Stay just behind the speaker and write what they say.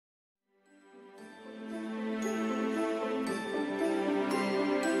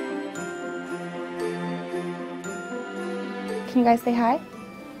Can you guys say hi?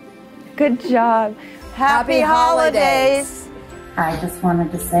 Good job. Happy holidays. I just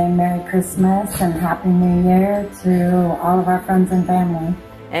wanted to say Merry Christmas and Happy New Year to all of our friends and family.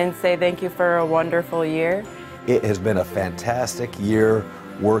 And say thank you for a wonderful year. It has been a fantastic year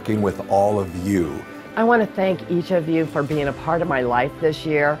working with all of you. I want to thank each of you for being a part of my life this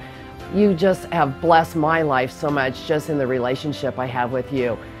year. You just have blessed my life so much just in the relationship I have with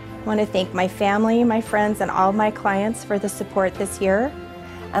you. I want to thank my family, my friends, and all my clients for the support this year.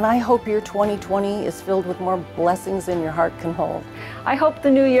 And I hope your 2020 is filled with more blessings than your heart can hold. I hope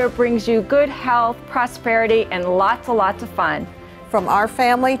the new year brings you good health, prosperity, and lots of fun. From our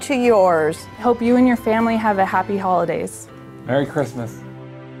family to yours. I hope you and your family have a happy holidays. Merry Christmas.